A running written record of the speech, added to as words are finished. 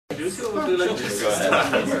Introduce you or do like this? Go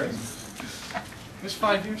ahead. It was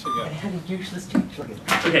 5 years ago. I had a useless teacher.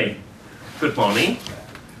 Okay, good morning.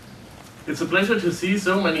 It's a pleasure to see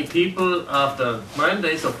so many people after 9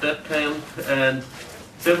 days of DebCamp and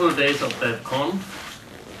several days of DebConf,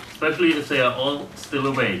 especially if they are all still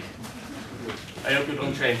awake. I hope you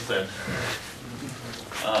don't change that.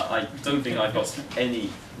 I don't think I've got any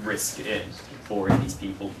risk in boring these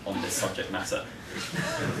people on this subject matter.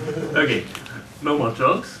 Okay, no more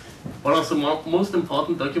jokes. One of the most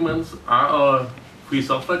important documents are our free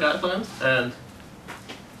software guidelines, and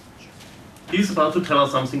he's about to tell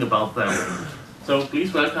us something about them. So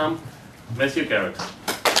please welcome Matthew Garret.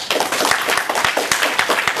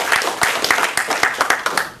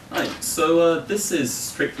 Hi, so this is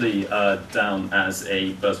strictly down as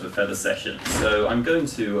a birds of a feather session. So I'm going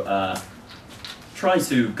to try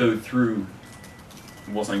to go through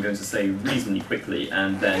what I'm going to say reasonably quickly,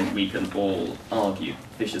 and then we can all argue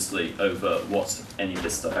viciously over what any of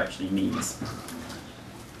this stuff actually means.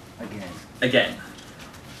 Again.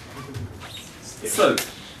 So,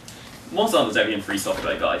 what are the Debian Free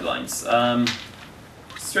Software Guidelines?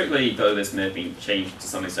 Strictly, though this may have been changed to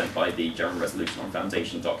some extent by the General Resolution on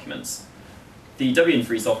Foundation documents, the Debian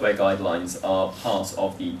Free Software Guidelines are part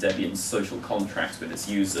of the Debian social contract with its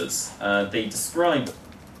users. They describe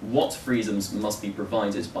what freedoms must be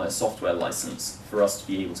provided by a software license for us to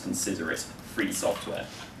be able to consider it free software.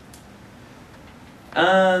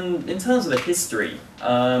 And in terms of the history,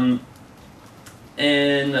 in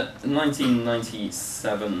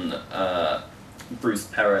 1997, Bruce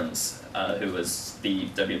Perens, who was the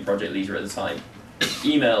Debian project leader at the time,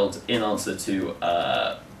 emailed in answer to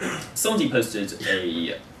somebody posted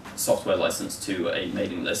a software license to a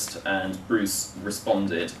mailing list, and Bruce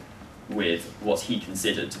responded with what he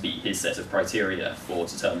considered to be his set of criteria for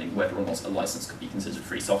determining whether or not a license could be considered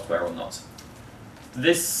free software or not.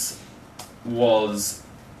 This was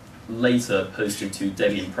later posted to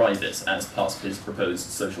Debian Private as part of his proposed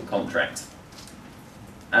social contract.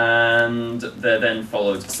 And there then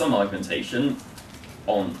followed some argumentation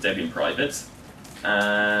on Debian Private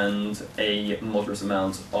and a moderate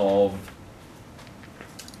amount of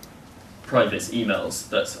private emails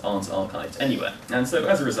that aren't archived anywhere. And so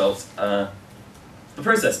as a result, the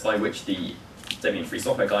process by which the Debian Free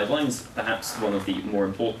Software Guidelines, perhaps one of the more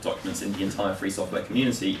important documents in the entire free software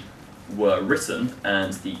community, were written,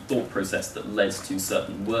 and the thought process that led to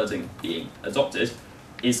certain wording being adopted,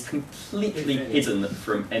 is completely hidden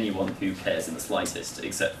from anyone who cares in the slightest,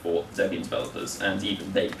 except for Debian developers, and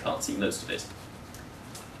even they can't see most of it.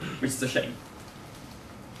 Which is a shame.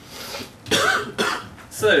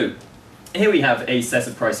 So, here we have a set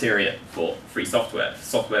of criteria for free software.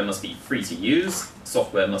 Software must be free to use,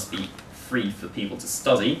 software must be free for people to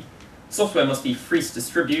study, software must be free to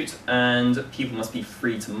distribute, and people must be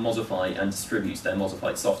free to modify and distribute their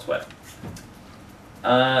modified software.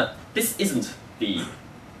 This isn't the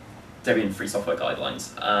Debian Free Software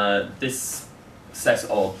Guidelines. This set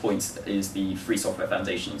of points is the Free Software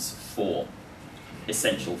Foundation's 4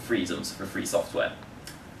 essential freedoms for free software.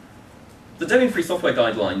 The Debian Free Software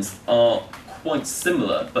Guidelines are quite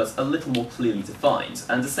similar, but a little more clearly defined,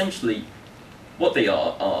 and essentially what they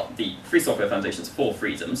are the Free Software Foundation's 4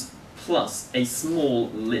 freedoms, plus a small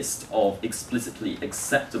list of explicitly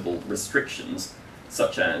acceptable restrictions,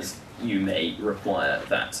 such as you may require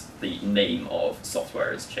that the name of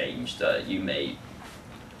software is changed, you may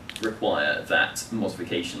require that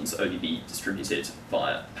modifications only be distributed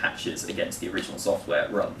via patches against the original software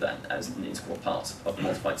rather than as an integral part of the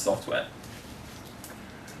modified software.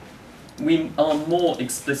 We are more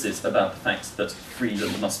explicit about the fact that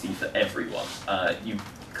freedom must be for everyone. You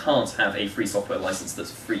can't have a free software license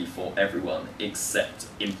that's free for everyone except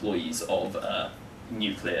employees of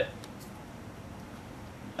nuclear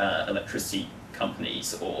electricity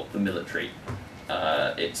companies or the military.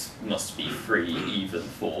 It must be free even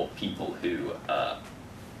for people who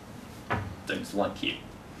don't like you.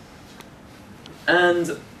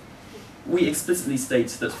 And we explicitly state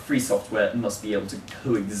that free software must be able to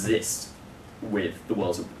coexist with the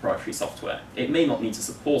world of proprietary software. It may not need to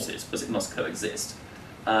support it, but it must coexist.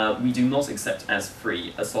 We do not accept as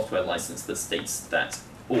free a software license that states that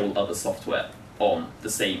all other software on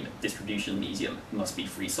the same distribution medium must be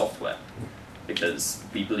free software, because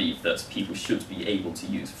we believe that people should be able to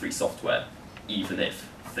use free software even if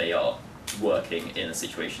they are working in a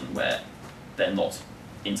situation where they're not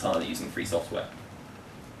entirely using free software.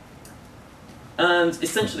 And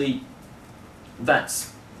essentially,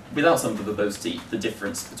 that's, without some verbosity, the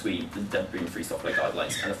difference between the Debian Free Software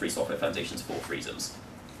Guidelines and the Free Software Foundation's 4 freedoms.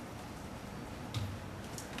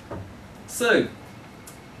 So,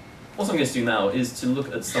 what I'm going to do now is to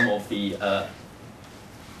look at some of the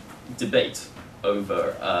debate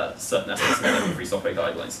over certain aspects of the Debian Free Software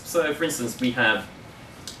Guidelines. So, for instance, we have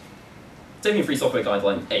Debian Free Software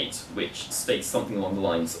Guideline 8, which states something along the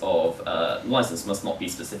lines of license must not be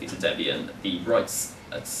specific to Debian. The rights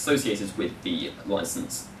associated with the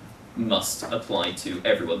license must apply to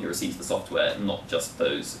everyone who receives the software, not just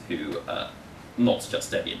those who, not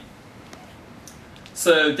just Debian.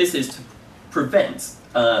 So this is to prevent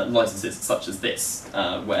licenses such as this,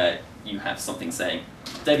 where you have something saying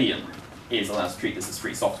Debian is allowed to treat this as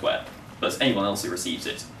free software, but anyone else who receives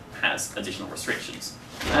it has additional restrictions.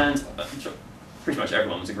 And pretty much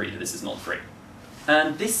everyone would agree that this is not free.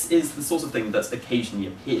 And this is the sort of thing that's occasionally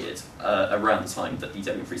appeared around the time that the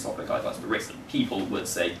Debian Free Software Guidelines were written. People would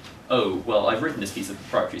say, oh, well, I've written this piece of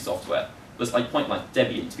proprietary software, but I'd quite like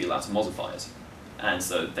Debian to be allowed to modify it. And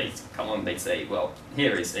so they'd come along and they'd say, well,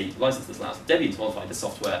 here is a license that allows Debian to modify this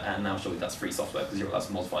software, and now surely that's free software because you're allowed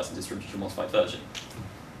to modify it and distribute your modified version.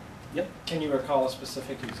 Yep. Can you recall a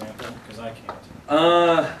specific example? Because I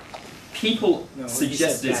can't. People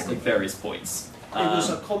suggested this at various points. It was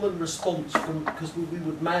a common response from, because we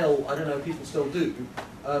would mail, I don't know if people still do,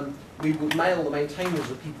 we would mail the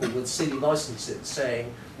maintainers of people with silly licenses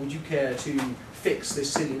saying, would you care to fix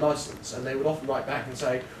this silly license? And they would often write back and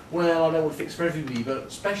say, well, I don't want to fix for everybody, but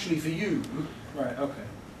especially for you. Right, okay.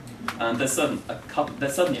 And there's certainly a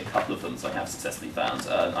couple of them that I have successfully found.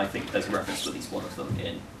 I think there's a reference to at least one of them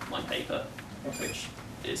in my paper, which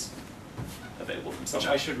is available from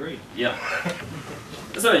somewhere. Which I should read. Yeah.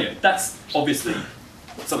 So anyway, that's obviously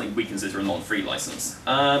something we consider a non-free license.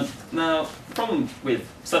 Now, the problem with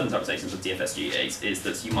certain interpretations of DFSG 8 is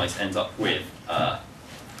that you might end up with a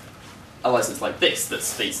license like this that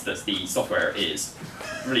states that the software is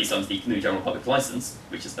released under the GNU General Public License,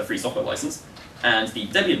 which is a free software license, and the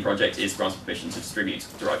Debian project is granted permission to distribute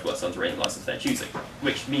derived works under any license they're choosing,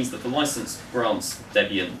 which means that the license grants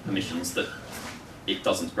Debian permissions that it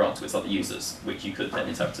doesn't grant to its other users, which you could then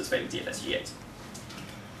interpret as failing DFSG 8.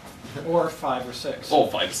 Or 5 or 6. Or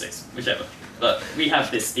 5 or 6, whichever. But we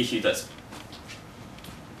have this issue that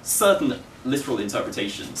certain literal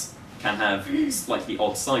interpretations can have slightly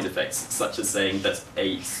odd side effects, such as saying that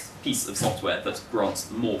a piece of software that grants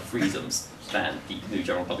more freedoms than the GNU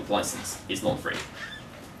General Public License is not free.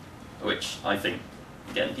 Which I think,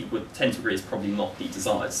 again, people would tend to agree is probably not the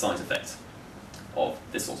desired side effect of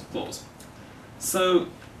this sort of clause. So,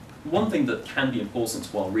 one thing that can be important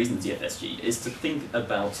while reading the DFSG is to think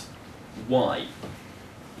about why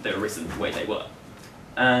they were written the way they were.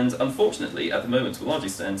 And unfortunately, at the moment, to a large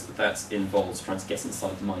extent, that involves trying to get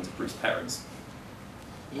inside the mind of Bruce Perens.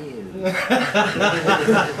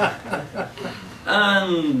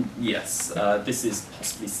 And yes, this is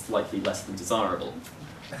possibly slightly less than desirable.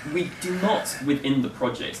 We do not, within the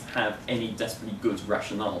project, have any desperately good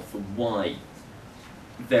rationale for why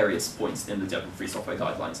various points in the Debian Free Software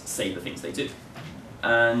Guidelines say the things they do.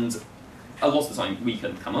 And a lot of the time we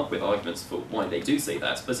can come up with arguments for why they do say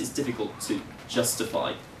that, but it's difficult to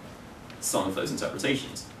justify some of those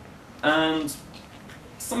interpretations. And to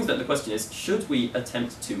some extent the question is, should we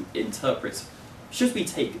attempt to interpret, should we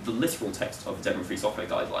take the literal text of the Debian Free Software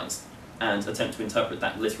Guidelines and attempt to interpret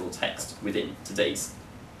that literal text within today's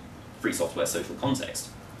free software social context?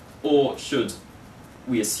 Or should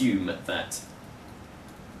we assume that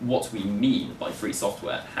what we mean by free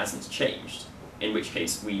software hasn't changed, in which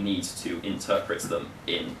case we need to interpret them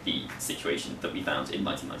in the situation that we found in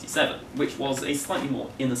 1997, which was a slightly more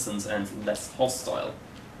innocent and less hostile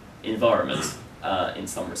environment in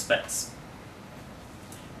some respects.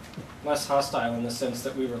 Less hostile in the sense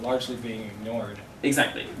that we were largely being ignored.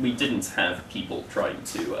 Exactly. We didn't have people trying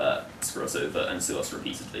to screw us over and sue us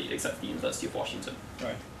repeatedly, except for the University of Washington.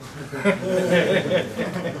 Right.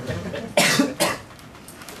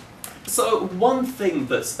 So one thing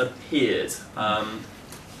that's appeared,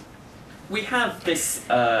 we have this,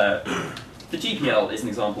 the GPL is an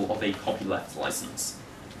example of a copyleft license.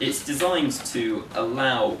 It's designed to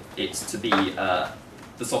allow it to be, the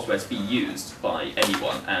software to be used by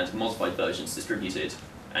anyone and modified versions distributed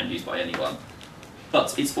and used by anyone.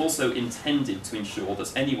 But it's also intended to ensure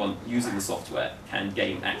that anyone using the software can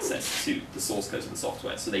gain access to the source code of the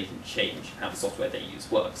software so they can change how the software they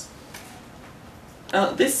use works.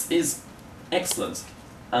 This is excellent,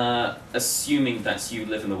 assuming that you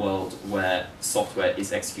live in a world where software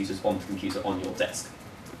is executed on the computer on your desk.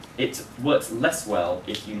 It works less well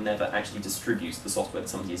if you never actually distribute the software that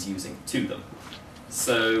somebody is using to them.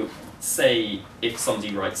 So, say if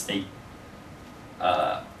somebody writes a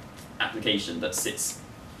application that sits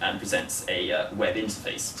and presents a web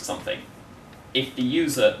interface to something, if the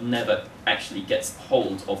user never actually gets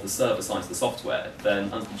hold of the server side of the software,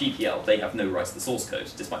 then under the GPL they have no right to the source code,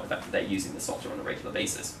 despite the fact that they're using the software on a regular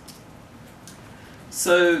basis.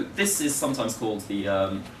 So this is sometimes called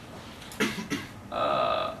the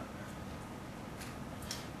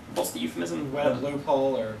what's the euphemism? Web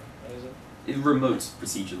loophole, or what is it? Remote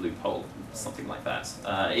procedure loophole, something like that.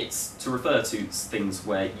 It's to refer to things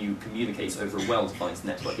where you communicate over a well-defined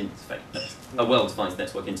network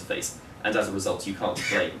interface, and as a result, you can't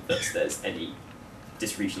claim that there's any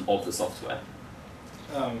distribution of the software.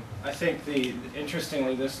 I think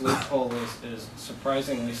interestingly, this loophole is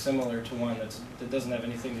surprisingly similar to one that doesn't have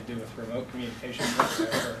anything to do with remote communication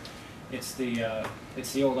whatsoever. It's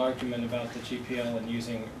the old argument about the GPL and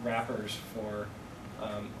using wrappers for,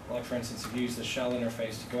 like for instance, if you use the shell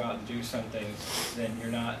interface to go out and do something, then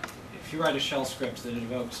you're not. If you write a shell script that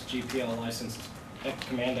invokes GPL licensed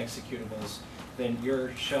command executables, then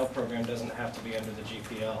your shell program doesn't have to be under the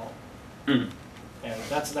GPL. Mm. And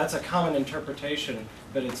that's a common interpretation,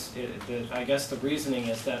 but I guess the reasoning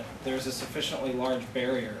is that there's a sufficiently large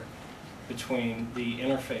barrier between the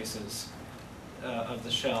interfaces of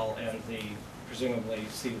the shell and the presumably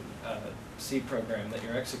C program that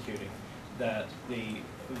you're executing, that the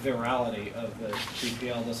virality of the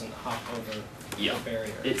GPL doesn't hop over the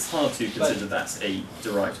barrier. It's hard to consider that a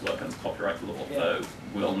derived work under copyright law, though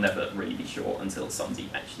we'll never really be sure until somebody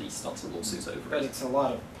actually starts a lawsuit over it. But it's a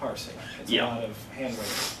lot of parsing. It's a lot of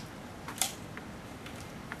handwriting.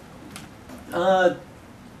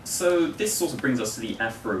 So this sort of brings us to the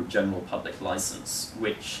Afro General Public License,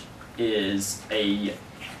 which is a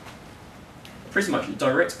pretty much a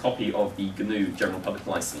direct copy of the GNU General Public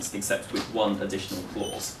License, except with one additional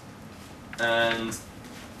clause. And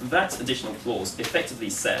that additional clause effectively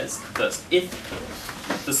says that if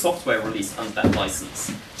the software released under that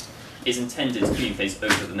license is intended to communicate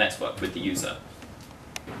over the network with the user,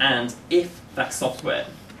 and if that software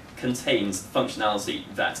contains functionality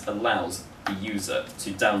that allows the user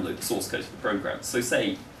to download the source code of the program. So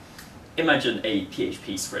say, imagine a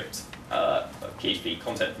PHP script, a PHP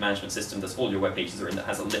content management system that all your web pages are in, that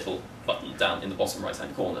has a little button down in the bottom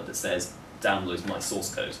right-hand corner that says, download my source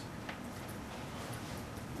code.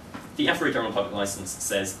 The Afro General Public License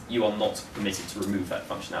says you are not permitted to remove that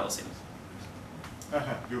functionality.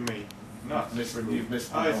 You may not You've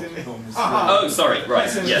missed Oh, sorry, right,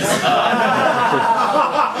 yes.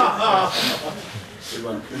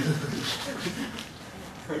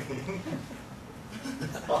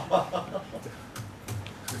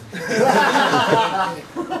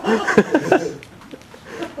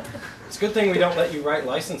 It's a good thing we don't let you write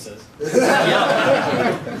licenses.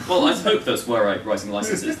 Yeah. Well, I'd hope that were I writing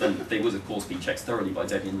licenses, then they would of course be checked thoroughly by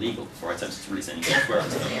Debian Legal before I attempted to release any software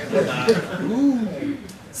onto them.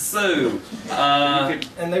 So,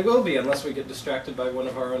 and they will be unless we get distracted by one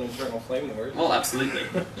of our own internal flame wars. Well, absolutely.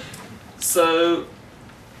 So,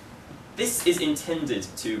 this is intended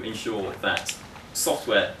to ensure that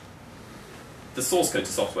software, the source code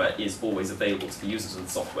to software, is always available to the users of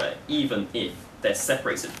the software, even if they're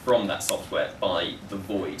separated from that software by the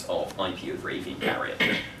void of IP over AV barrier.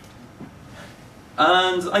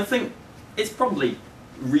 And I think it's probably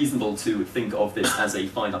reasonable to think of this as a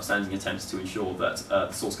fine upstanding attempt to ensure that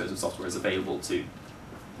the source code of software is available to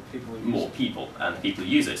more people and the people who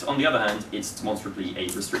use it. On the other hand, it's demonstrably a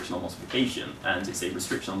restriction on modification, and it's a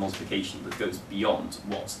restriction on modification that goes beyond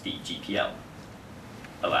what the GPL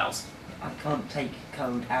allows. I can't take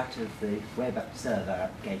code out of the web server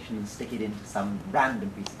application and stick it into some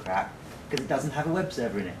random piece of crap because it doesn't have a web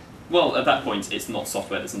server in it. Well, at that point, it's not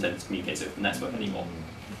software that's intended to communicate over the network anymore,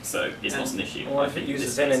 so it's not an issue. Or if it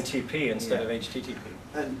uses NNTP instead of HTTP.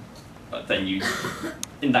 But then you,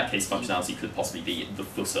 in that case, functionality could possibly be the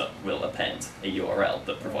footer will append a URL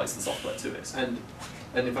that provides the software to it. And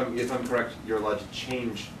if I'm correct, you're allowed to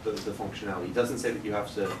change the functionality. It doesn't say that you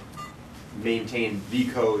have to maintain the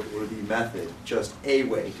code or the method, just a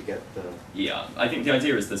way to get the... Yeah, I think the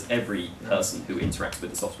idea is that every person who interacts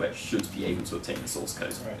with the software should be able to obtain the source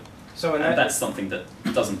code. Right. So and that's something that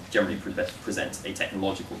doesn't generally present a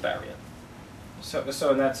technological barrier. So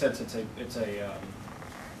in that sense,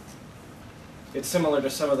 it's similar to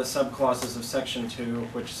some of the subclauses of Section 2,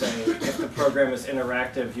 which say if the program is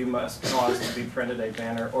interactive, you must cause to be printed a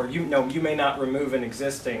banner, or you may not remove an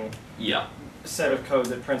existing set of code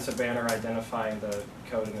that prints a banner identifying the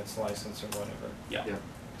code in its license or whatever. Yeah.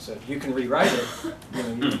 So you can rewrite it,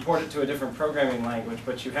 you import it to a different programming language,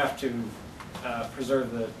 but you have to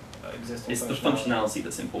preserve the existing It's functionality. the functionality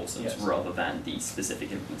that's important rather than the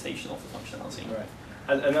specific implementation of the functionality. Right.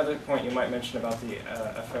 Another point you might mention about the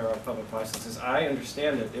FARO public licenses, I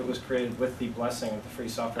understand that it was created with the blessing of the Free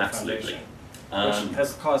Software Foundation. which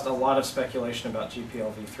has caused a lot of speculation about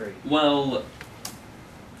GPL v3. Well,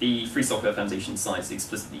 the Free Software Foundation site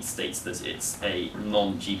explicitly states that it's a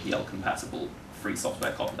non-GPL compatible free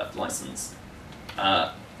software copyleft license,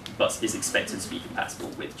 but is expected to be compatible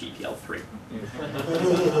with GPL 3.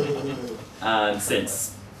 And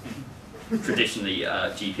since traditionally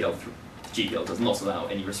GPL does not allow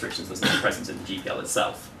any restrictions that's not present in the GPL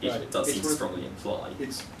itself, it does seem to strongly imply.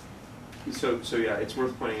 So yeah, it's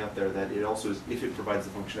worth pointing out there that it also is, if it provides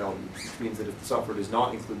the functionality, which means that if the software does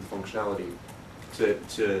not include the functionality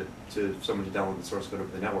to someone to download the source code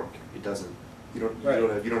over the network, it doesn't. You don't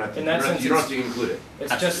have to include it.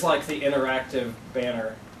 It's just like the interactive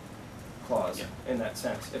banner clause in that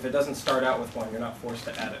sense. If it doesn't start out with one, you're not forced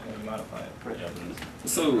to add it when you modify it. Right.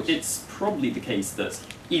 So it's probably the case that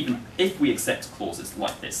even if we accept clauses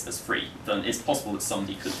like this as free, then it's possible that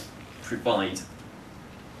somebody could provide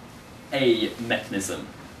a mechanism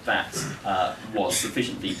that was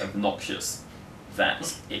sufficiently obnoxious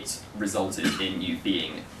that it resulted in you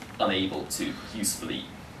being unable to usefully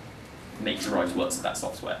make derived works of that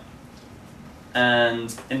software.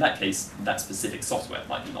 And in that case, that specific software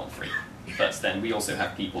might be non-free. But then we also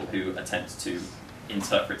have people who attempt to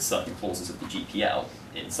interpret certain clauses of the GPL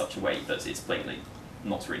in such a way that it's plainly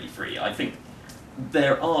not really free. I think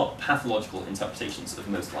there are pathological interpretations of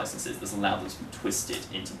most licenses that allow them to be twisted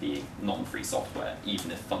into being non-free software,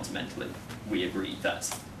 even if fundamentally we agree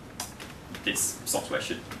that this software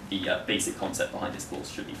should, the basic concept behind this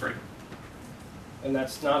clause should be free. And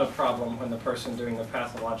that's not a problem when the person doing the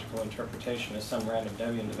pathological interpretation is some random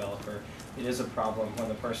Debian developer. It is a problem when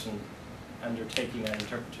the person undertaking that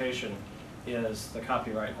interpretation is the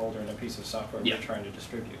copyright holder in a piece of software we're trying to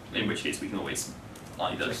distribute. In which case we can always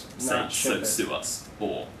either Just say not ship it. sue us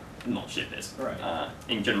or not ship it. Right.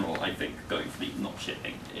 In general, I think going for the not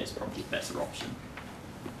shipping is probably a better option.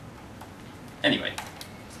 Anyway.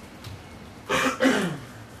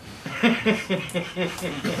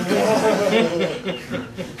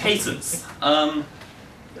 Patents.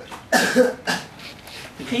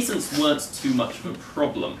 Patents weren't too much of a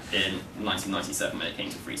problem in 1997 when it came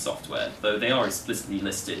to free software, though they are explicitly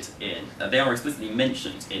listed in, they are explicitly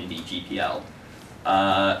mentioned in the GPL,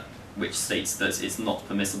 which states that it's not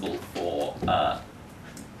permissible for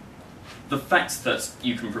the fact that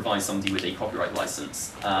you can provide somebody with a copyright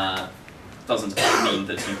license doesn't mean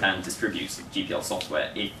that you can distribute GPL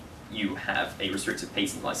software if you have a restricted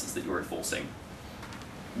patent license that you're enforcing,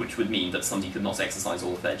 which would mean that somebody could not exercise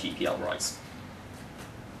all of their GPL rights.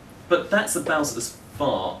 But that's about as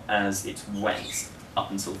far as it went up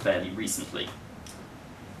until fairly recently.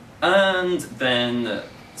 And then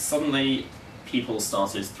suddenly people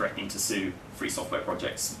started threatening to sue free software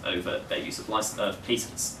projects over their use of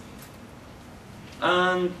patents.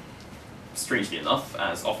 And strangely enough,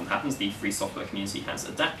 as often happens, the free software community has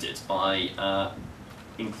adapted by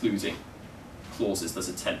including clauses that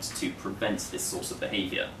attempt to prevent this sort of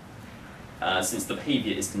behavior. Since the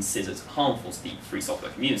behavior is considered harmful to the free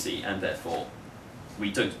software community, and therefore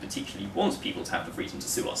we don't particularly want people to have the freedom to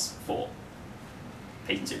sue us for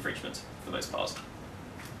patent infringement, for the most part.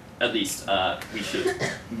 At least we should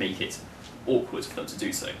make it awkward for them to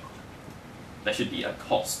do so. There should be a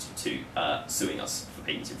cost to suing us for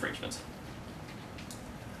patent infringement.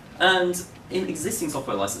 And in existing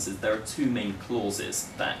software licenses, there are two main clauses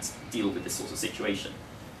that deal with this sort of situation.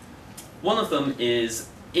 One of them is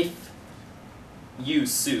if you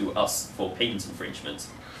sue us for patent infringement,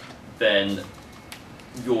 then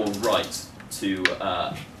you're right to...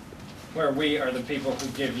 Where we are the people who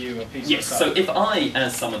give you a piece of yes, software. so if I,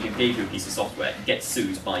 as someone who gave you a piece of software, get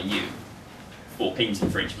sued by you for patent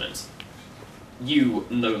infringement, you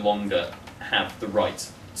no longer have the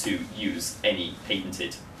right to use any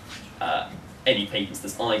patented, any patents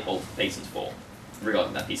that I hold the patent for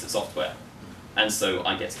regarding that piece of software. And so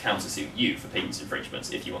I get to countersue you for patent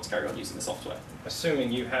infringement if you want to carry on using the software.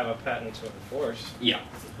 Assuming you have a patent to enforce. Yeah,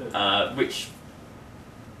 which...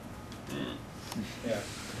 Yeah.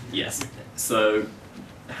 Yes. So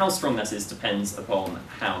how strong that is depends upon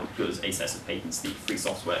how good a set of patents the free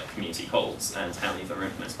software community holds and how many of them are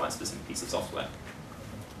implemented by a specific piece of software.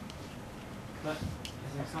 But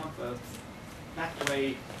as an example, that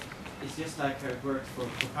way it's just like it works for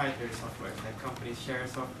proprietary software. Like companies share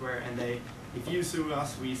software and if you sue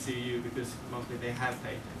us, we sue you because mostly they have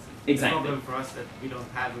patents. Exactly. The problem for us that we don't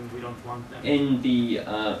have them, we don't want them. In the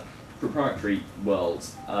proprietary world,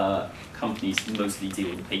 companies mostly deal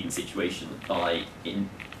with the patent situation by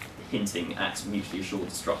hinting at mutually assured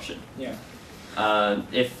destruction. Yeah.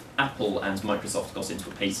 If Apple and Microsoft got into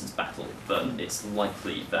a patent battle, then it's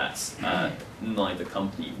likely that neither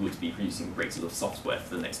company would be producing a great deal of software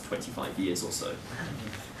for the next 25 years or so.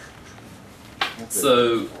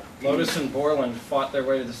 So, Lotus and Borland fought their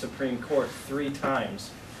way to the Supreme Court 3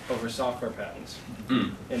 times over software patents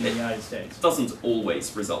in the United States. It doesn't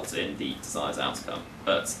always result in the desired outcome,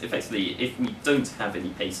 but effectively, if we don't have any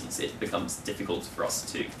patents, it becomes difficult for us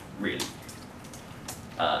to really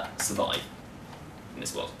survive in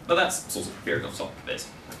this world. But that's sort of veering off topic a bit.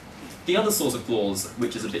 The other sort of clause,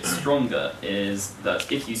 which is a bit stronger, is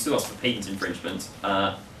that if you sue us for patent infringement,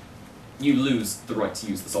 you lose the right to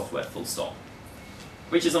use the software full stop.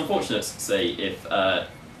 Which is unfortunate, say, if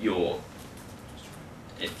you're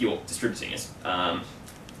distributing it.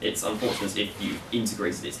 It's unfortunate if you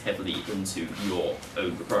integrated it heavily into your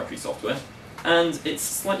own proprietary software. And it's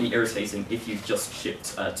slightly irritating if you've just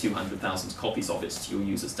shipped 200,000 copies of it to your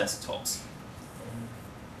users' desktops.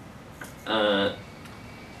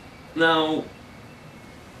 Now,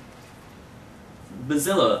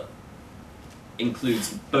 Mozilla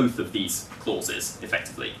includes both of these clauses,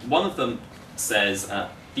 effectively. One of them says,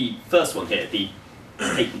 the first one here, the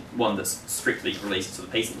patent one that's strictly related to the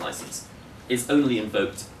patent license, is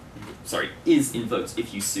invoked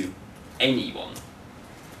if you sue anyone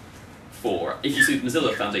if you sue the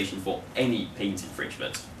Mozilla Foundation for any patent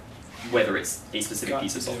infringement, whether it's a specific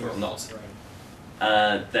piece of software or not,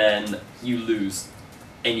 then you lose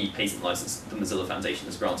any patent license the Mozilla Foundation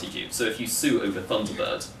has granted you. So if you sue over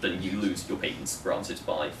Thunderbird, then you lose your patents granted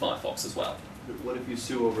by Firefox as well. But what if you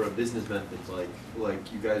sue over a business method,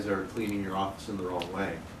 like you guys are cleaning your office in the wrong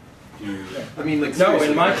way? I mean, like, no,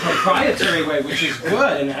 in my proprietary way, which is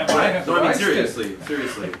good, and I have the rights to.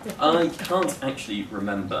 Seriously. I can't actually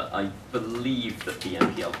remember. I believe that the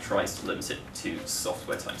MPL tries to limit it to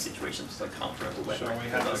software-type situations, so I can't remember whether Shall we it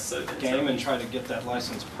have does a so. game and try to get that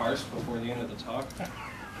license parsed before the end of the talk?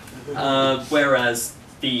 Whereas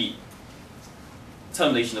the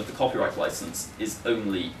termination of the copyright license is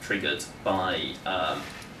only triggered by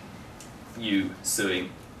you suing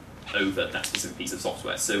over that specific piece of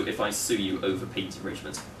software. So if I sue you over patent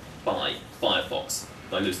infringement by Firefox,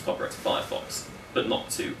 then I lose the copyright to Firefox, but not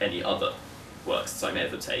to any other works that I may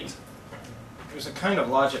have obtained. There's a kind of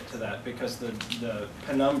logic to that, because the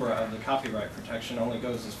penumbra of the copyright protection only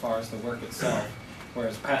goes as far as the work itself,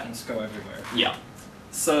 whereas patents go everywhere. Yeah.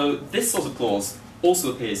 So this sort of clause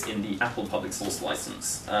also appears in the Apple Public Source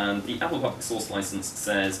License. And the Apple Public Source License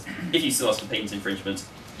says, if you sue us for patent infringement,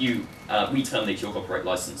 we terminate your copyright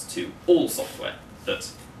license to all software that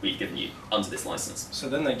we've given you under this license. So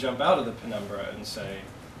then they jump out of the penumbra and say...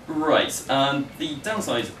 Right. The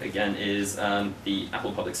downside, again, is the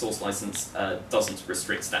Apple Public Source License doesn't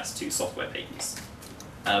restrict that to software patents.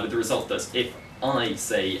 With the result that if I,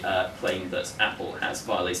 say, claim that Apple has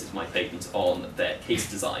violated my patent on their case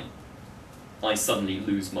design, I suddenly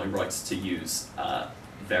lose my rights to use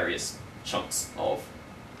various chunks of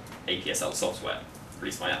APSL software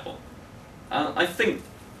released by Apple. I think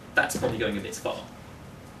that's probably going a bit far.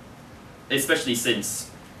 Especially since,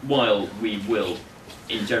 while we will,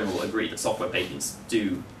 in general, agree that software patents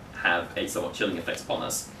do have a somewhat chilling effect upon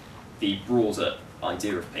us, the broader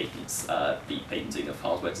idea of patents, the patenting of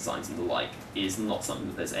hardware designs and the like, is not something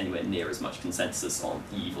that there's anywhere near as much consensus on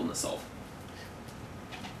the evilness of.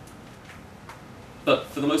 But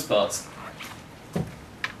for the most part,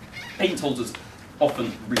 patent holders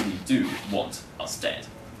often really do want us dead.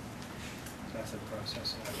 That's a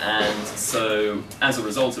process. And so, as a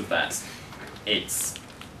result of that, it's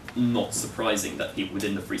not surprising that people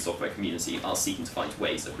within the free software community are seeking to find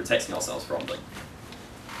ways of protecting ourselves from them.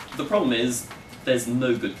 The problem is, there's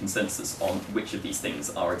no good consensus on which of these things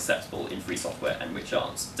are acceptable in free software and which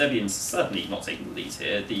aren't. Debian's certainly not taking the lead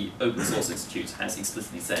here. The Open Source Institute has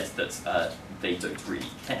explicitly said that they don't really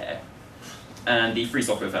care. And the Free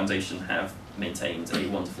Software Foundation have maintained a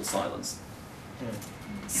wonderful silence.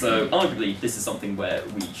 So arguably this is something where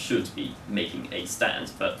we should be making a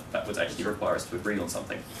stand, but that would actually require us to agree on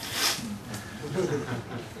something.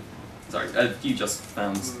 Sorry, you just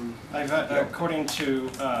found... According to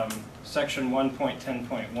section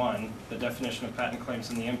 1.10.1, the definition of patent claims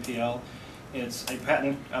in the MPL, it's a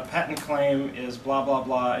patent claim is blah blah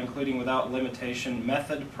blah, including without limitation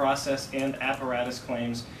method, process, and apparatus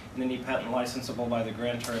claims in any patent licensable by the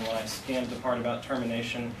grantor, and the part about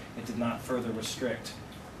termination, it did not further restrict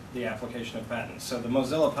the application of patents. So the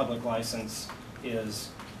Mozilla public license is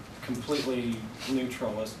completely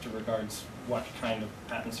neutral as to regards what kind of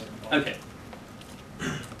patents are involved. Okay.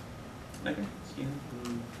 Okay.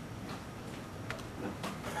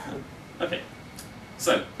 Okay.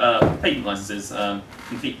 So, patent licenses,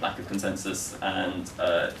 complete lack of consensus, and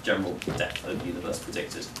general death of the universe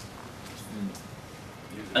predicted.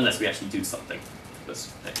 Unless we actually do something.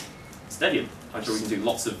 Because it's Debian. I'm sure we can do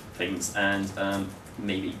lots of things, and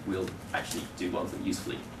maybe we'll actually do one of them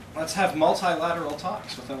usefully. Let's have multilateral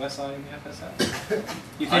talks with OSI and the FSF.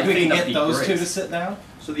 You I think we think can that'd get be those great. two to sit down?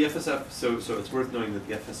 So the FSF, so it's worth knowing that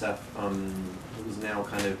the FSF is now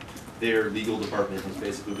kind of, their legal department has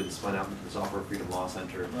basically been spun out into the Software Freedom Law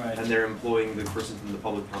Center. Right. And they're employing the person from the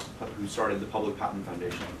who started the Public Patent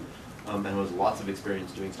Foundation, and who has lots of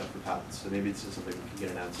experience doing stuff for patents. So maybe it's just something we can get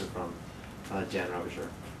an answer from Dan Ravishar.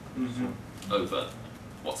 Mm-hmm. Over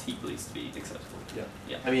what he believes to be acceptable. Yeah.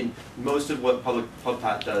 Yeah. I mean, most of what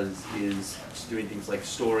PubPat does is just doing things like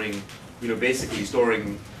storing, basically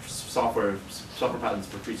storing software patents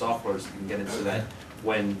for free software, so you can get it so that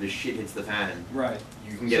when the shit hits the fan, Right.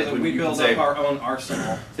 you can get So it. that we you can build say, up our own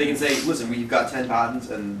arsenal. They can say, listen, we've got 10 patents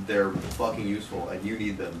and they're fucking useful and you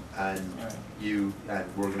need them and Right.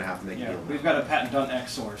 we're gonna have to make a Yeah, deal. we've got a patent on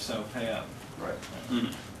XOR, so pay up. Right.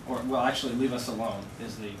 Mhm. Or, well, actually, leave us alone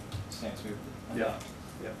is the stance we adopt.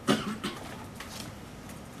 Yeah.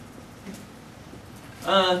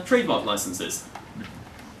 Trademark licenses.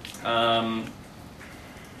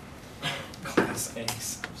 Class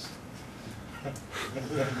A's.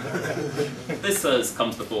 This has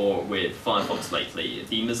come to the fore with Firefox lately.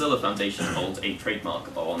 The Mozilla Foundation holds a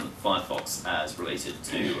trademark on Firefox as related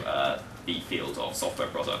to the field of software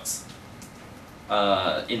products.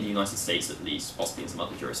 In the United States at least, possibly in some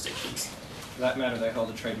other jurisdictions. For that matter, they hold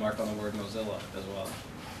a trademark on the word Mozilla as well.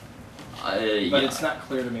 But Yeah. it's not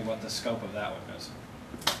clear to me what the scope of that one is.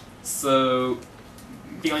 So,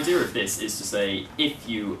 the idea of this is to say, if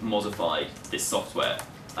you modify this software,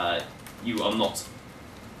 you are not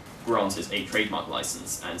granted a trademark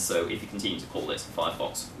license, and so if you continue to call it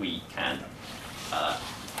Firefox, we can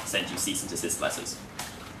send you cease and desist letters.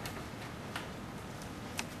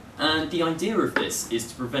 And the idea of this is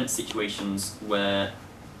to prevent situations where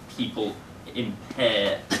people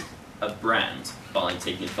impair a brand by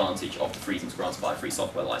taking advantage of the freedoms granted by a free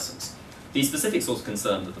software license. The specific sort of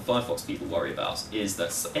concern that the Firefox people worry about is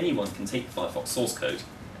that anyone can take the Firefox source code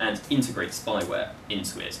and integrate spyware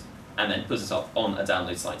into it, and then put it up on a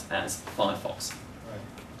download site as Firefox.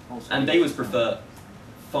 Right. And they would prefer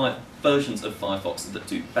versions of Firefox that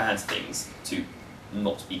do bad things to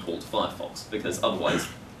not be called Firefox, because otherwise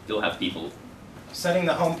you'll have people, Setting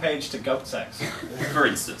the home page to goat sex. for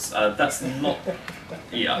instance, that's not,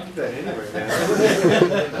 yeah. Do that anyway, man.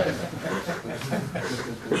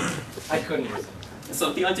 I couldn't resist.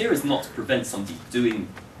 So the idea is not to prevent somebody doing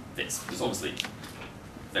this, because obviously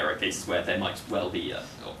there are cases where there might well be, or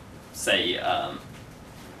say,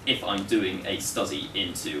 if I'm doing a study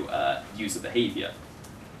into user behavior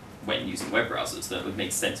when using web browsers, then it would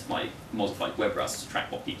make sense for my modified web browser to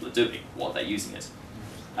track what people are doing while they're using it.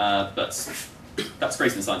 But that's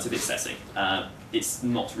great in a scientific setting. It's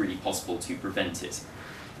not really possible to prevent it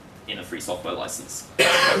in a free software license.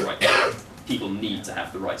 Right. People need to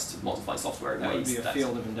have the right to modify software in That would ways be a that...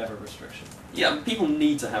 field of endeavor restriction. Yeah, people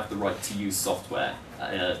need to have the right to use software,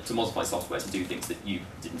 to modify software to do things that you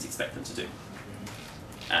didn't expect them to do,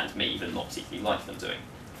 and may even not particularly like them doing.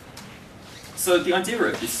 So the idea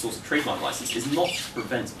of this sort of trademark license is not to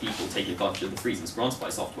prevent people taking advantage of the freedoms granted by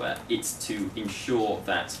software, it's to ensure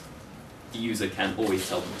that the user can always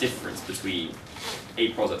tell the difference between a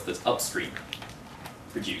product that upstream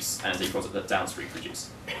produce and a product that downstream produce,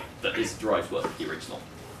 that is derived work of the original.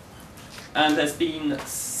 And there's been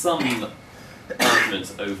some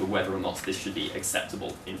argument over whether or not this should be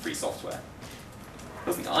acceptable in free software.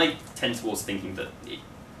 I tend towards thinking that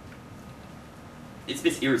it's a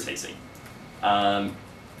bit irritating.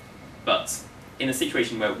 But in a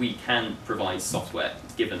situation where we can provide software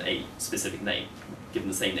given a specific name, given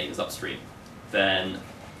the same name as upstream, then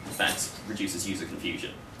that reduces user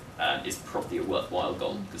confusion and is probably a worthwhile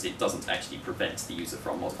goal because it doesn't actually prevent the user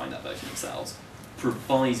from modifying that version themselves,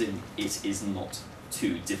 providing it is not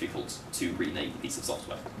too difficult to rename the piece of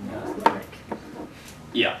software.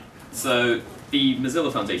 Yeah, so the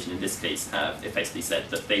Mozilla Foundation in this case have effectively said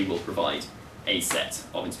that they will provide a set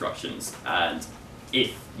of instructions, and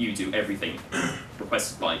if you do everything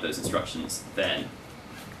requested by those instructions, then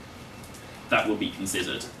that will be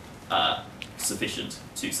considered sufficient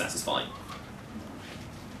to satisfy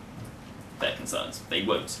their concerns. They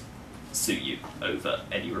won't sue you over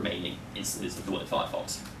any remaining instances of the word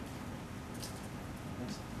Firefox.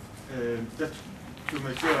 Just to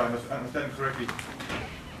make sure I understand correctly,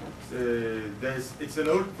 it's an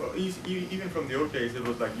old, even from the old days, it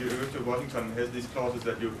was like University of Washington has these clauses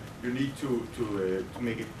that you need to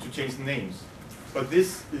make it, to change the names. But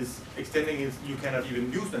this is extending it, you cannot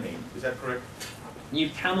even use the name, is that correct? You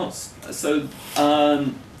cannot. So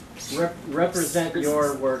Represent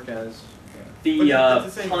your work as. the But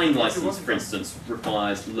that's the same Pine as license, wasn't for instance,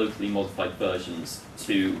 requires locally modified versions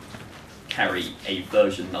to carry a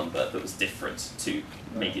version number that was different to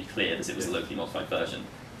make it clear that it was a locally modified version.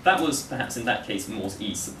 That was perhaps in that case Moore's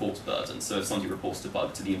E support burden. So if somebody reports a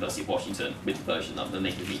bug to the University of Washington with the version number, then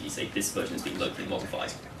they can immediately say this version has been locally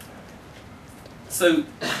modified. So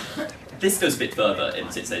this goes a bit further in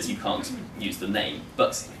that it says you can't use the name,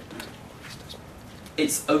 but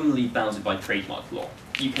it's only bounded by trademark law.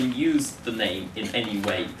 You can use the name in any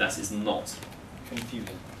way that is not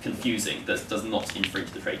confusing, that does not infringe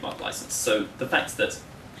the trademark license. So the fact that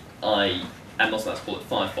I am not allowed to call it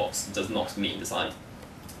Firefox does not mean that I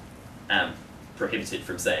am prohibited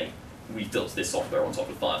from saying we've built this software on top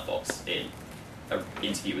of Firefox in an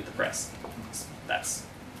interview with the press. That's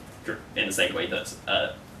in the same way that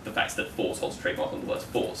the fact that Ford holds a trademark on the word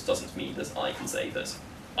Ford doesn't mean that I can say that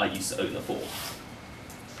I used to own a Ford.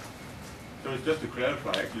 So it's just to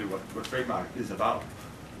clarify actually what trademark is about.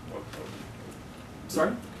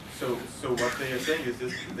 Sorry? So what they are saying is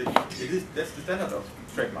this, that's the standard of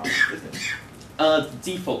trademark, isn't it? The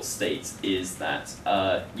default state is that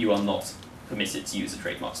you are not permitted to use a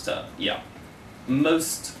trademark term. Yeah.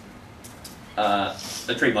 Most a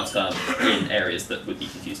trademark term in areas that would be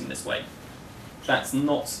confusing this way. That's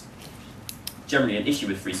not generally an issue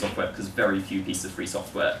with free software because very few pieces of free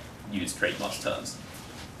software use trademark terms.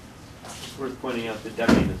 It's worth pointing out that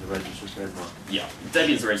Debian is a registered trademark. Yeah, Debian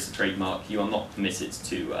is a registered trademark. You are not permitted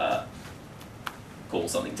to call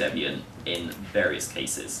something Debian in various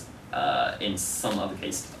cases. In some other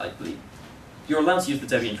cases, I believe, you're allowed to use the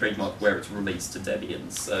Debian trademark where it relates to Debian.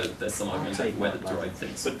 So there's some argument over whether to derived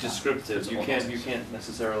things. But descriptive, you can't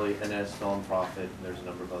necessarily NS non-profit. And there's a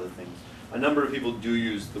number of other things. A number of people do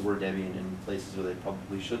use the word Debian in places where they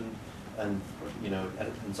probably shouldn't. And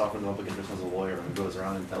and Software Public Interest has a lawyer who goes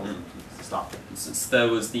around and tells them to stop it. Since there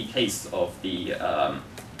was the case of the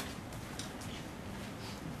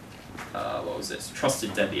what was it?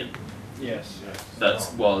 Trusted Debian. Yes. That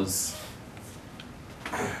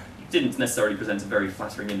didn't necessarily present a very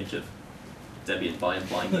flattering image of Debian by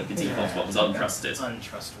implying that the default one was untrusted.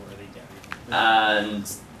 Untrustworthy Debian. And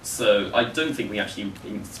so I don't think we actually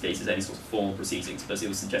instigated any sort of formal proceedings, but it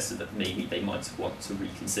was suggested that maybe they might want to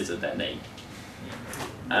reconsider their name.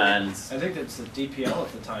 And I think it's the DPL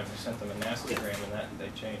at the time who sent them a nasty gram and that they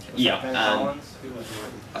changed. Was yeah, it Ben Collins? Who was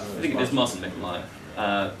I think it was Martin McNally,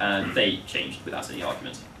 and they changed without any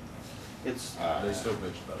argument. It's They still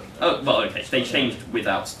bitch about it. Oh, well, okay. They changed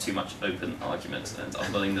without too much open argument and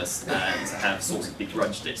unwillingness, and have sort of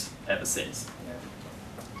begrudged it ever since.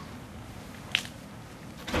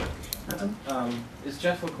 Is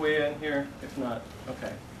Jeff LaQuia in here? If not,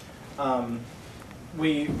 okay.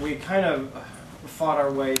 We kind of fought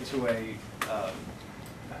our way to a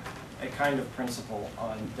kind of principle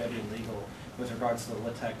on Debian Legal with regards to the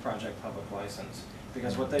LitTech project public license.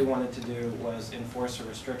 Because what they wanted to do was enforce a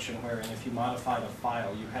restriction wherein if you modified a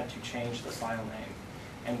file, you had to change the file name.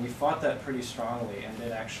 And we fought that pretty strongly and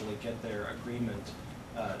did actually get their agreement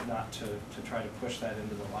not to try to push that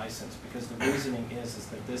into the license. Because the reasoning is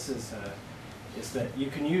that this is that you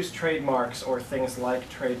can use trademarks or things like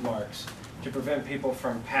trademarks to prevent people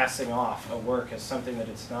from passing off a work as something that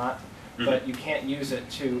it's not, but you can't use it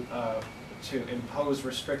to impose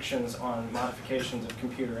restrictions on modifications of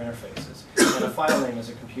computer interfaces. And a file name is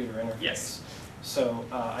a computer interface. Yes. So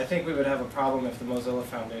I think we would have a problem if the Mozilla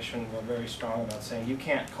Foundation were very strong about saying you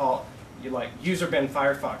can't call, user bin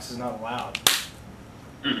Firefox is not allowed.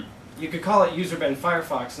 You could call it user bin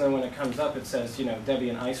Firefox, and then when it comes up, it says,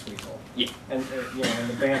 Debian Iceweasel. Yeah. And in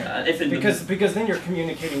the banner. Because then you're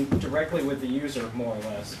communicating directly with the user, more or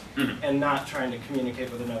less, and not trying to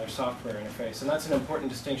communicate with another software interface. And that's an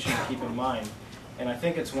important distinction to keep in mind. And I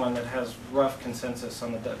think it's one that has rough consensus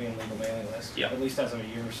on the Debian legal mailing list, at least as of a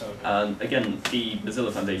year or so ago. Again, the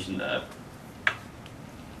Mozilla Foundation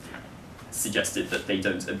suggested that they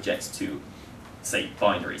don't object to, say,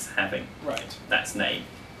 binaries having that name.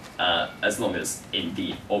 As long as in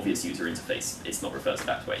the obvious user interface it's not referred to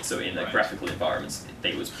that way. So in a graphical environment,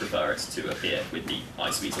 they would prefer it to appear with the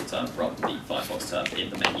Iceweasel term rather than the Firefox term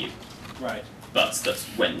in the menu. Right. But that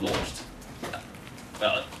when launched,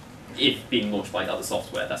 if being launched by other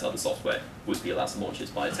software, that other software would be allowed to launch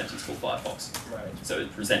it by attempting to call Firefox. Right. So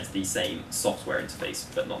it presents the same software interface,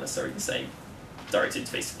 but not necessarily the same direct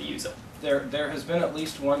interface to the user. There has been at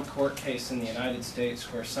least one court case in the United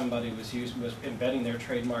States where somebody was embedding their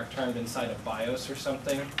trademark term inside a BIOS or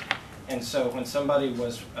something, and so when somebody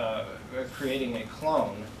was creating a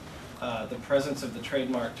clone, the presence of the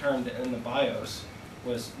trademark term in the BIOS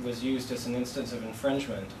was used as an instance of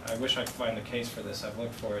infringement. I wish I could find a case for this. I've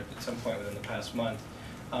looked for it at some point within the past month.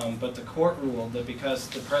 But the court ruled that because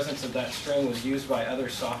the presence of that string was used by other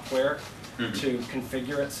software to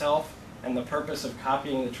configure itself, and the purpose of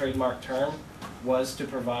copying the trademark term was to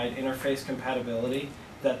provide interface compatibility,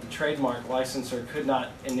 that the trademark licensor could not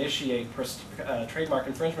initiate trademark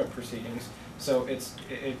infringement proceedings. So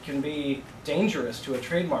it can be dangerous to a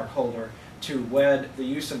trademark holder to wed the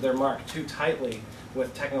use of their mark too tightly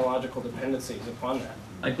with technological dependencies upon that.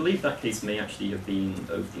 I believe that case may actually have been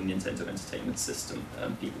over the Nintendo Entertainment System,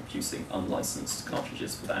 people producing unlicensed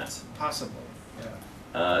cartridges for that. Possible,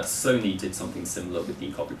 yeah. Sony did something similar with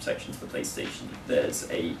the copy protection for PlayStation. There's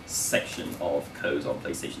a section of code on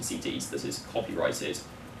PlayStation CDs that is copyrighted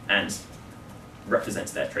and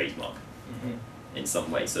represents their trademark in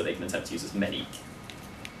some way, so they can attempt to use as many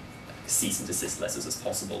cease and desist letters as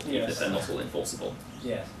possible, even if they're not all enforceable.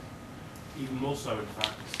 Yes. Even more so, in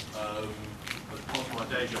fact, as part of my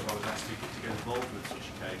day job, I was asked to get involved with such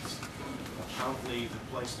a case. Apparently, the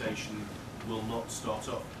PlayStation will not start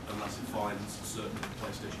up unless it finds certain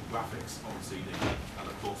PlayStation graphics on the CD, and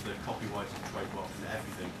of course they're copyrighted and trademarked and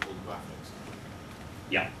everything, all the graphics.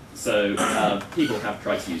 Yeah, so people have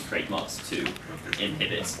tried to use trademarks to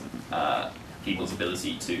inhibit people's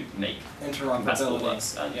ability to make compatible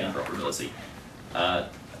works and interoperability.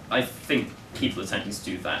 I think people attempting to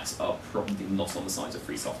do that are probably not on the side of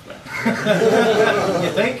free software.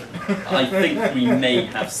 You think? I think we may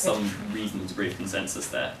have some reasonable degree of consensus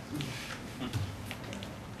there.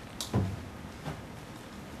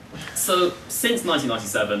 So, since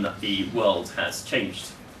 1997, the world has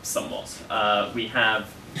changed somewhat. We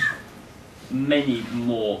have many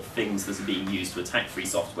more things that are being used to attack free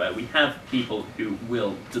software. We have people who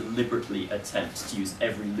will deliberately attempt to use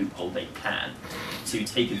every loophole they can to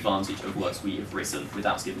take advantage of works we have written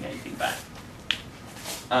without giving anything back.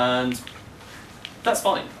 And that's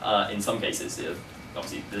fine in some cases.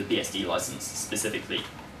 Obviously, the BSD license specifically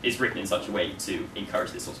is written in such a way to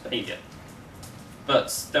encourage this sort of behavior.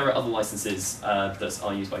 But there are other licenses that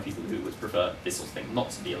are used by people who would prefer this sort of thing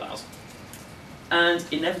not to be allowed. And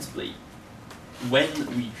inevitably, when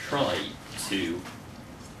we try to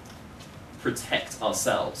protect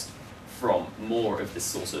ourselves from more of this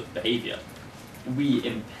sort of behavior, we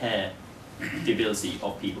impair the ability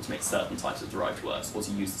of people to make certain types of derived works or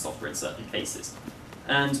to use the software in certain cases.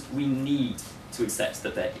 And we need to accept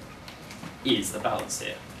that there is a balance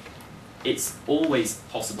here. It's always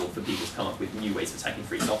possible for people to come up with new ways of attacking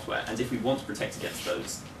free software, and if we want to protect against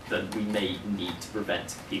those, then we may need to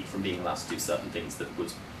prevent people from being allowed to do certain things that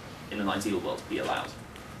would, in an ideal world, be allowed.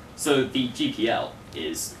 So the GPL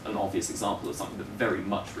is an obvious example of something that very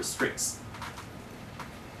much restricts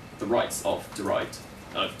the rights of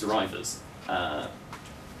derivers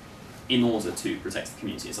in order to protect the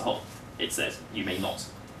community as a whole. It says you may not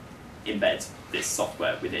embed this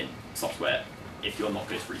software within software if you're not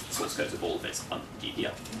going to read the source code of all of it under the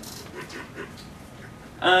GPL.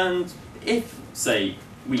 And if, say,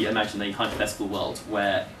 we imagine a hypothetical world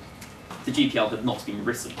where the GPL had not been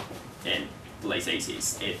written in the late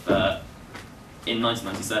 80s, if in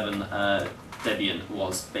 1997 Debian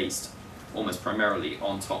was based almost primarily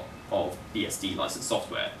on top of BSD licensed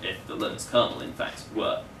software, if the Linux kernel, in fact,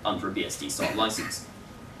 were under a BSD-style license.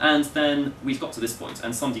 And then we've got to this point,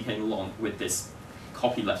 and somebody came along with this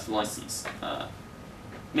copyleft license.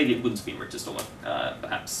 Maybe it wouldn't have been written stolen,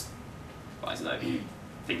 perhaps, I don't know,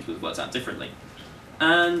 things would have worked out differently.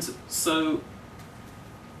 And so,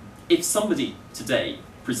 if somebody today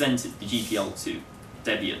presented the GPL to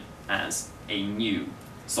Debian as a new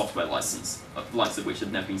software license, the likes of which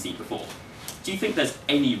had never been seen before, do you think there's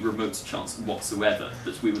any remote chance whatsoever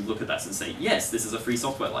that we would look at that and say, yes, this is a free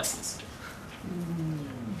software license?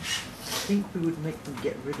 I think we would make them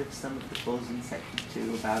get rid of some of the clauses in Section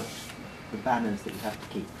 2 about the banners that you have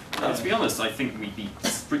to keep. To be honest, I think we'd be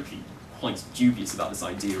strictly quite dubious about this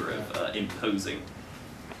idea of imposing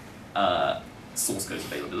source code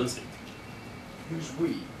availability. Who's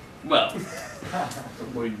we? Well,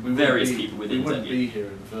 we various people within we wouldn't Debian. be here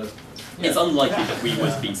in the first place. It's unlikely that we would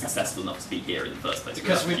have been successful enough to be here in the first place.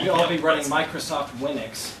 Because we'd without all be GPL, running but- Microsoft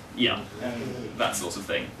Winx. Yeah, And that sort of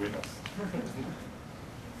thing.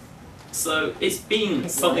 So it's been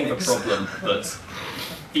something of a problem that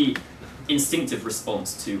the instinctive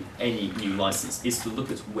response to any new license is to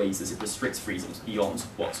look at ways that it restricts freedoms beyond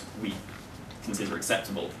what we consider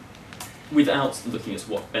acceptable, without looking at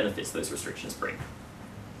what benefits those restrictions bring.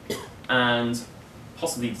 And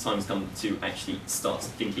possibly the time has come to actually start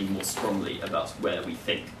thinking more strongly about where we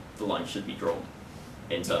think the line should be drawn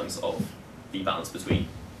in terms of the balance between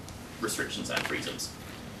restrictions and freedoms.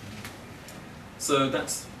 So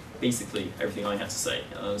that's basically everything I had to say.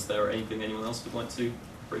 Is there anything anyone else would like to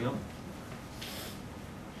bring up?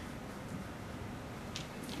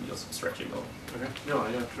 Just stretching or Okay. No,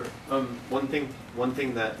 yeah, sure. One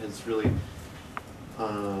thing that has really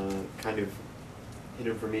kind of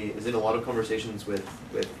hidden for me is in a lot of conversations with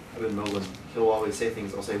Evan Moblin, he'll always say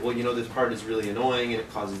things. I'll say, well, you know, this part is really annoying and it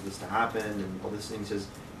causes this to happen and all this thing. He says,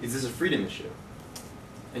 is this a freedom issue?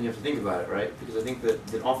 And you have to think about it, right? Because I think that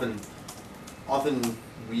often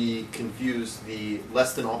we confuse the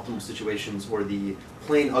less than optimal situations or the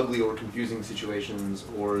plain ugly or confusing situations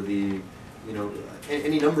or the, you know,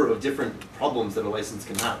 any number of different problems that a license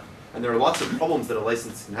can have. And there are lots of problems that a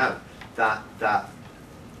license can have that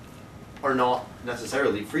are not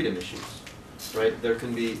necessarily freedom issues, right? There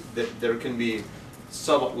can be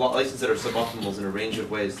licenses that are suboptimals in a range of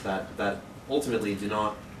ways that ultimately do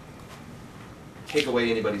not take away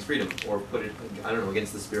anybody's freedom or put it, I don't know,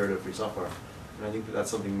 against the spirit of free software. And I think that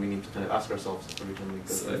that's something we need to kind of ask ourselves every time we go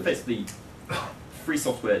so through this. basically, free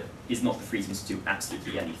software is not the freedom to do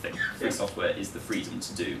absolutely anything. Free software is the freedom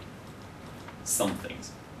to do some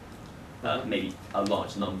things. Maybe a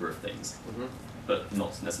large number of things, but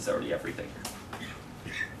not necessarily everything.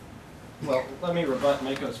 Well, let me rebut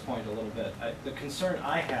Mako's point a little bit. The concern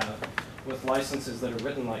I have with licenses that are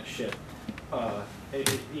written like shit,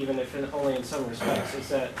 even if only in some respects, is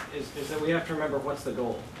that we have to remember what's the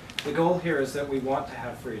goal. The goal here is that we want to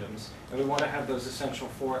have freedoms, and we want to have those essential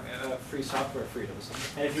free software freedoms.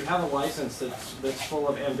 And if you have a license that's full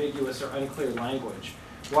of ambiguous or unclear language,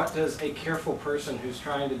 what does a careful person who's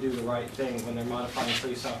trying to do the right thing when they're modifying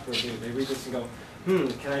free software do? They read this and go,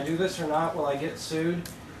 can I do this or not? Will I get sued?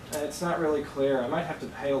 It's not really clear. I might have to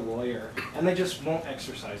pay a lawyer. And they just won't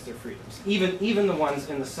exercise their freedoms. Even the ones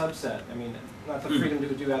in the subset. I mean, not the freedom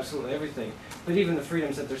to do absolutely everything, but even the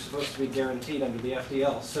freedoms that they're supposed to be guaranteed under the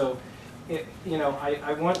FDL. So,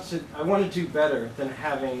 I want to do better than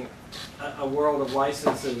having a world of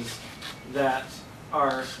licenses that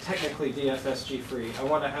are technically DFSG free. I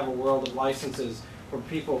want to have a world of licenses where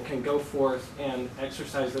people can go forth and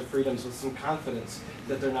exercise their freedoms with some confidence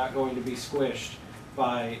that they're not going to be squished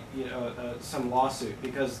by some lawsuit,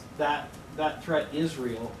 because that threat is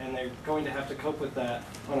real, and they're going to have to cope with that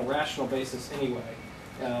on a rational basis anyway.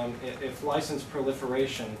 If license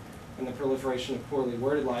proliferation and the proliferation of poorly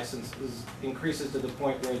worded licenses increases to the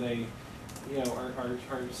point where they are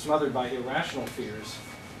smothered by irrational fears,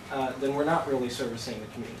 then we're not really servicing the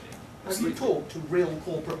community. Have you talked to real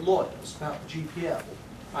corporate lawyers about the GPL?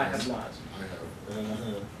 I have not. I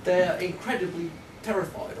have. They're incredibly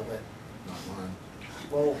terrified of it. Not mine.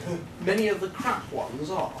 Well, many of the crap ones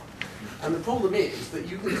are. And the problem is that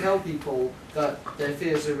you can tell people that their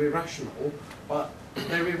fears are irrational, but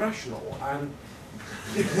they're irrational. And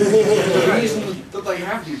the reason that they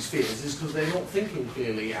have these fears is because they're not thinking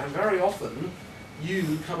clearly. And very often,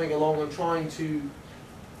 you coming along and trying to,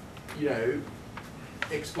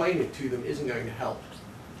 explain it to them isn't going to help.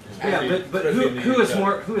 Yeah, but who is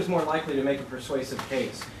more likely to make a persuasive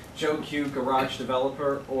case? Joe Q, Garage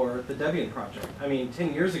Developer, or the Debian project? I mean,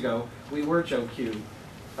 10 years ago, we were Joe Q,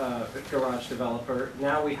 Garage Developer.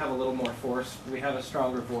 Now we have a little more force, we have a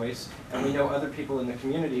stronger voice, and we know other people in the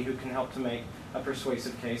community who can help to make a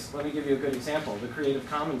persuasive case. Let me give you a good example. The Creative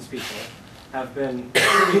Commons people have been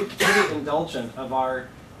pretty indulgent of our,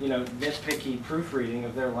 nitpicky proofreading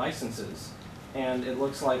of their licenses. And it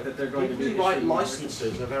looks like that they're going to be... People who write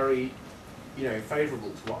licenses are very,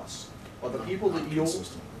 favourable to us. But the people that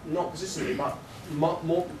not consistently, but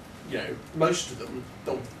more, most of them,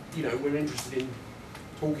 we're interested in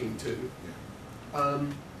talking to.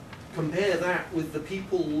 Compare that with the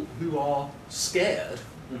people who are scared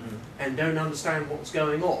and don't understand what's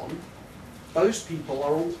going on. Those people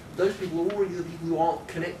are already the people who aren't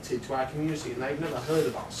connected to our community, and they've never heard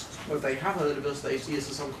of us. Or if they have heard of us, they see us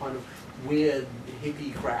as some kind of weird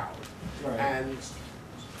hippie crowd. Right. And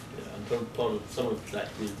part of some of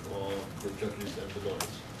that group are the judges and the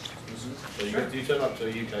lawyers. So you turn up to a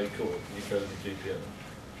UK court and you go to the GPL.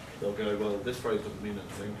 They'll go, well, this phrase doesn't mean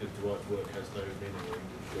anything because the right to work has no meaning in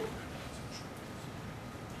English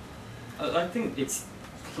law. I think it's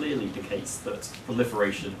clearly the case that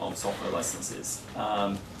proliferation of software licenses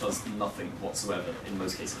does nothing whatsoever, in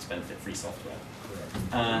most cases, benefit free software.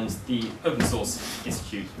 And the Open Source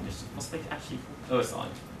Institute, what's they actually called? OSI?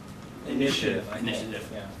 Initiative.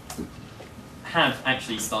 Yeah. Have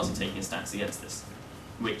actually started taking a stance against this,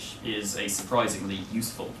 which is a surprisingly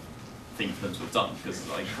useful thing for them to have done, because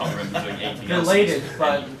I can't remember doing anything else. Related,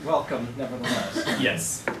 but welcome nevertheless.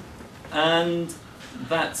 Yes. And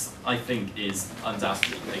that, I think, is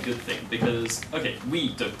undoubtedly a good thing, because, okay,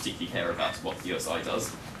 we don't particularly care about what the OSI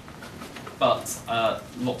does, but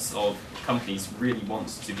lots of companies really want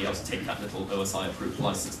to be able to take that little OSI approved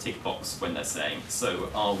license tick box when they're saying, so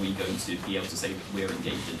are we going to be able to say that we're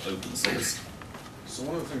engaged in open source? So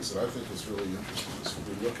one of the things that I think is really interesting is when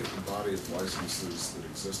we look at the body of licenses that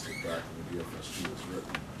existed back when the DFSG was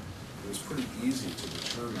written, it was pretty easy to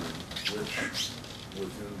determine which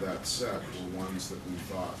within that set were ones that we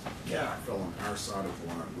thought fell on our side of the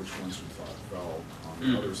line, which ones we thought fell on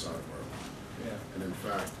the other side of our line. Yeah. And in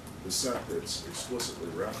fact, the set that's explicitly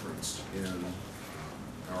referenced in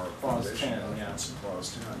our Clause foundation 10, documents in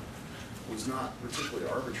Clause 10 was not particularly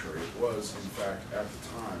arbitrary. It was, in fact, at the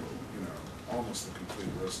time, almost the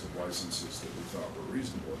complete list of licenses that we thought were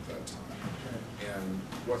reasonable at that time. And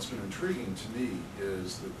what's been intriguing to me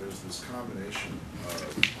is that there's this combination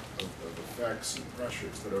of effects and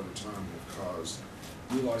pressures that over time have caused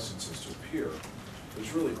new licenses to appear.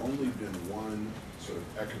 There's really only been one sort of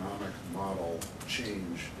economic model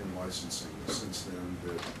change in licensing since then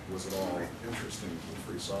that was at all interesting to the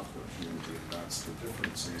free software community, and that's the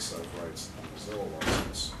difference in set of rights that the Mozilla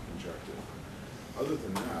license injected. Other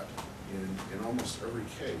than that, in almost every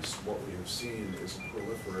case, what we have seen is a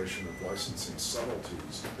proliferation of licensing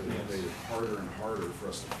subtleties that have made it harder and harder for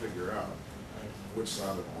us to figure out which side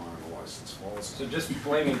of the line a license falls So on. just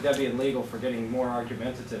blaming Debian Legal for getting more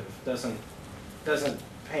argumentative doesn't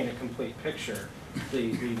paint a complete picture.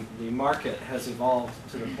 The market has evolved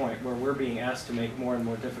to the point where we're being asked to make more and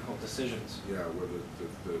more difficult decisions. Yeah, where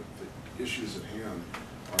the issues at hand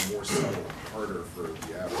are more subtle and harder for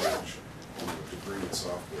the average degreed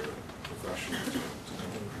software professional to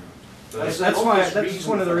comprehend. That's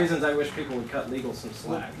one of the reasons I wish people would cut legal some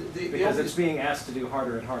slack, because it's being asked to do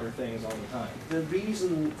harder and harder things all the time. The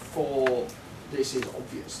reason for this is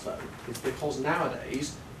obvious, though, is because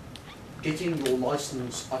nowadays getting your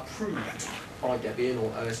license approved by Debian or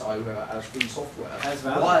OSI, whoever, as free software, Has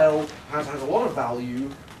value. while has a lot of value,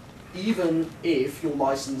 even if your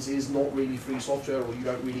license is not really free software or you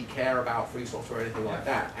don't really care about free software or anything like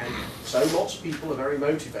that. And so lots of people are very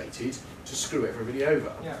motivated to screw everybody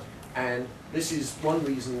over. Yeah. And this is one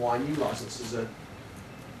reason why new licenses are,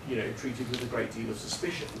 treated with a great deal of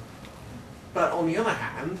suspicion. But on the other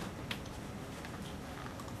hand,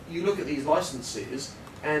 you look at these licenses,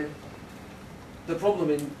 and the problem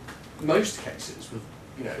in most cases with,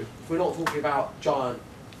 if we're not talking about giant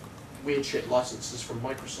weird shit licenses from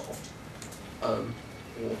Microsoft or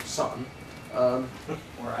Sun, Or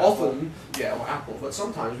often, or Apple, but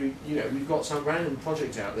sometimes we've got some random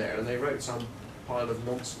project out there and they wrote some pile of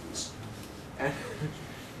nonsense, and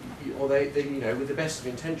or they with the best of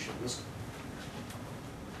intentions,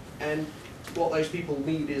 and what those people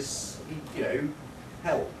need is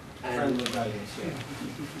help. And friendly guidance. Yeah.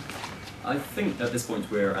 I think at this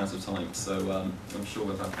point we're out of time, so I'm sure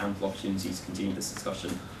we'll have ample opportunities to continue this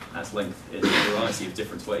discussion at length in a variety of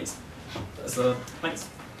different ways. So, thanks.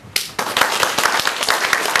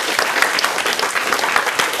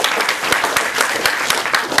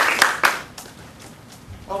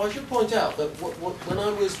 Oh, I should point out that when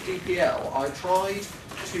I was DPL, I tried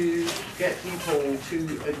to get people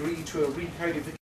to agree to a recodification